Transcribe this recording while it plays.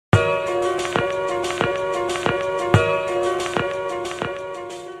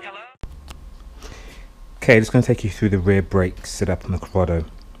Okay, just going to take you through the rear brake setup on the Corrado.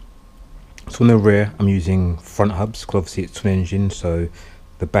 So on the rear, I'm using front hubs because obviously it's twin engine, so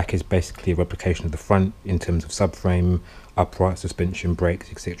the back is basically a replication of the front in terms of subframe, upright, suspension,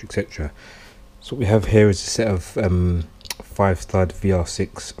 brakes, etc, etc. So what we have here is a set of 5-stud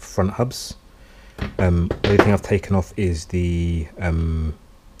VR6 front hubs. The only thing I've taken off is the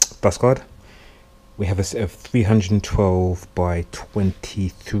bus guard. We have a set of 312 by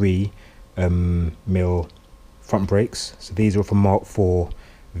 23 mil front brakes. So these are from Mark IV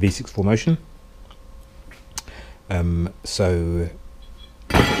V6 4Motion. So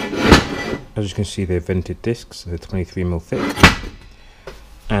as you can see, they're vented discs, so they're 23 mil thick.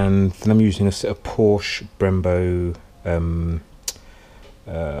 And then I'm using a set of Porsche Brembo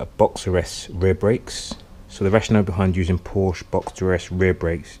Boxer S rear brakes. So the rationale behind using Porsche Boxer S rear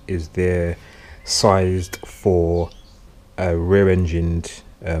brakes is they're sized for a rear-engined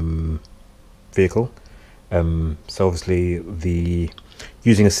vehicle. So obviously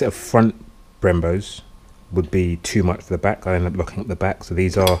using a set of front Brembos would be too much for the back. I end up locking up the back, so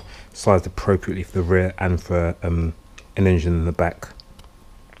these are sized appropriately for the rear and for an engine in the back.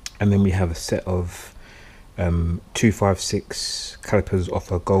 And then we have a set of 256 calipers off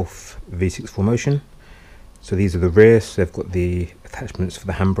a Golf V6 4Motion. So these are the rear, so they've got the attachments for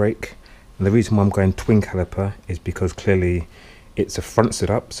the handbrake. And the reason why I'm going twin caliper is because clearly it's a front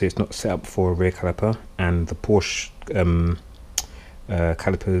setup, so it's not set up for a rear caliper, and the Porsche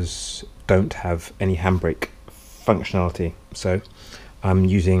calipers don't have any handbrake functionality. So I'm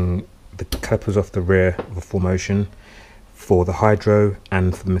using the calipers off the rear of a 4Motion for the hydro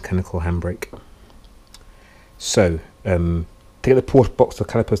and for the mechanical handbrake. So to get the Porsche Boxer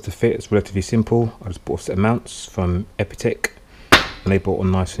calipers to fit, it's relatively simple. I just bought a set of mounts from Epitech, and they bolt on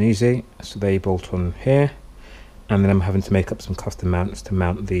nice and easy. So they bolt on here, and then I'm having to make up some custom mounts to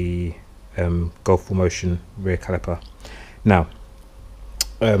mount the Golf 4Motion rear caliper. Now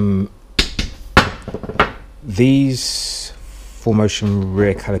these 4Motion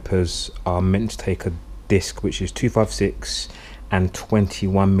rear calipers are meant to take a disc which is 256 and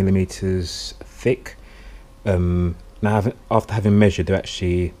 21 millimeters thick. Now after having measured, they're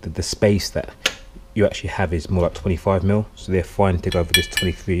actually the space that you actually have is more like 25 mil, so they're fine to go over this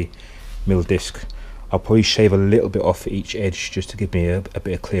 23 mil disc. I'll probably shave a little bit off at each edge just to give me a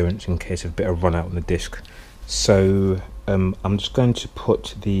bit of clearance in case of a bit of run out on the disc. So I'm just going to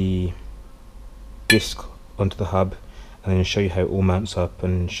put the disc onto the hub and then show you how it all mounts up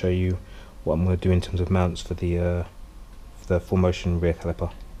and show you what I'm going to do in terms of mounts for the 4Motion rear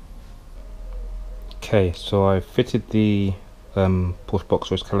caliper. Okay, so I fitted the Porsche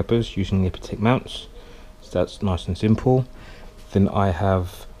Boxer S calipers using the Epitech mounts, so that's nice and simple. Then I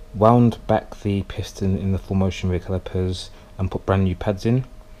have wound back the piston in the 4Motion rear calipers and put brand new pads in,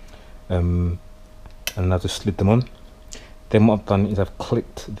 and I've just slid them on. Then what I've done is I've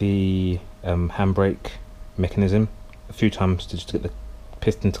clicked the handbrake mechanism a few times to get the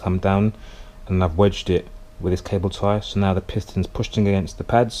piston to come down, and I've wedged it with this cable tie, so now the piston's pushing against the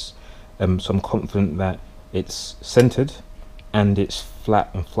pads. So I'm confident that it's centered and it's flat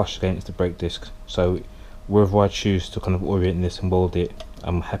and flush against the brake disc. So wherever I choose to kind of orient this and weld it,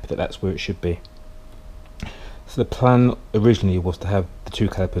 I'm happy that that's where it should be. So the plan originally was to have the two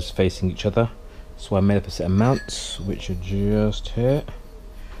calipers facing each other, so I made up a set of mounts which are just here.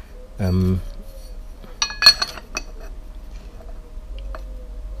 There was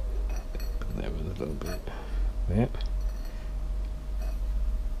a little bit there.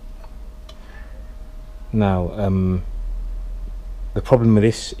 Now the problem with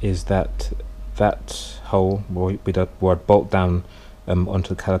this is that hole where I'd bolt down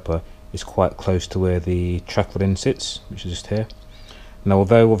onto the caliper is quite close to where the track rod end sits, which is just here. Now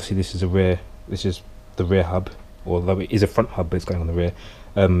although obviously this is the rear hub, although it is a front hub but it's going on the rear,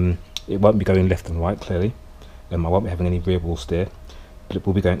 it won't be going left and right clearly. I won't be having any rear wall steer, but it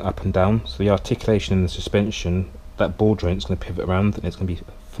will be going up and down. So the articulation in the suspension, that ball joint is going to pivot around, and it's going to be,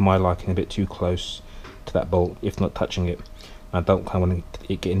 for my liking, a bit too close to that bolt, if not touching it. I don't kind of want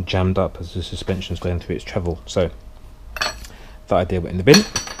it getting jammed up as the suspension is going through its travel. So that idea went in the bin.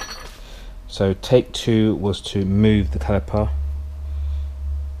 So take two was to move the caliper,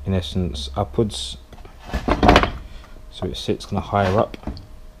 in essence, upwards, so it sits kind of higher up,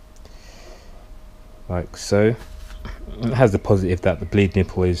 like so. It has the positive that the bleed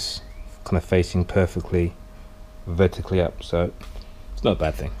nipple is kind of facing perfectly vertically up, so it's not a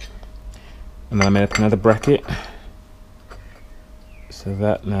bad thing. And then I made up another bracket, so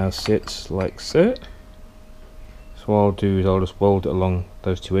that now sits like so. So what I'll do is I'll just weld it along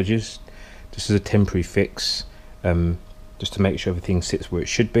those two edges. This is a temporary fix, just to make sure everything sits where it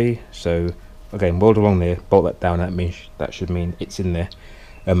should be. So again, weld along there, bolt that down. That should mean it's in there.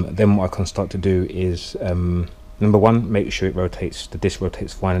 Then what I can start to do is number one, make sure the disc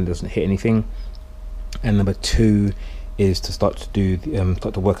rotates fine and doesn't hit anything, and number two is to start to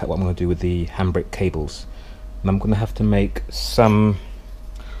work out what I'm going to do with the handbrake cables. And I'm going to have to make some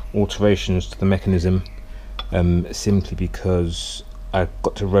alterations to the mechanism, simply because I've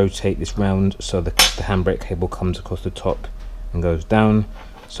got to rotate this round so the handbrake cable comes across the top and goes down.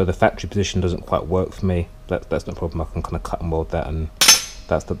 So the factory position doesn't quite work for me. That's no problem. I can kind of cut and weld that, and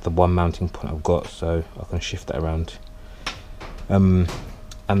that's the one mounting point I've got, so I can shift that around. I'll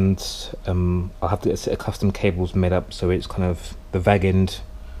have to get a set of custom cables made up, so it's kind of the VAG end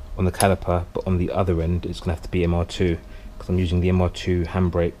on the caliper, but on the other end it's going to have to be MR2, because I'm using the MR2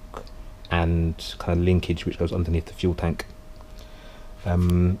 handbrake and kind of linkage which goes underneath the fuel tank. So what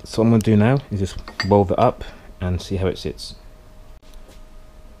I'm going to do now is just weld that up and see how it sits.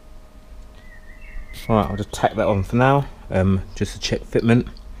 Alright, I'll just tack that on for now, just to check fitment.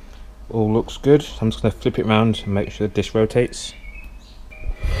 All looks good, so I'm just going to flip it around and make sure the disc rotates.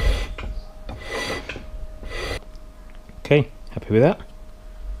 Okay, happy with that.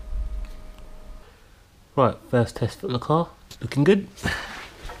 Right, first test fit in the car, looking good.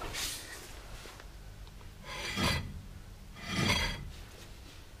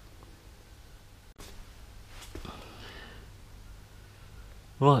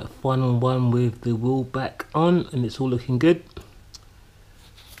 Right, final one with the wheel back on, and it's all looking good.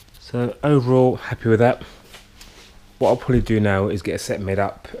 So overall, happy with that. What I'll probably do now is get a set made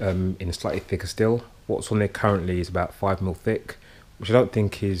up in slightly thicker steel. What's on there currently is about 5mm thick, which I don't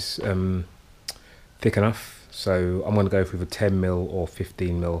think is thick enough. So I'm going to go for either 10mm or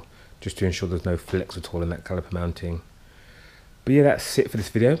 15mm, just to ensure there's no flex at all in that caliper mounting. But yeah, that's it for this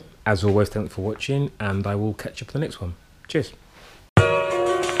video. As always, thanks for watching, and I will catch you up for the next one. Cheers.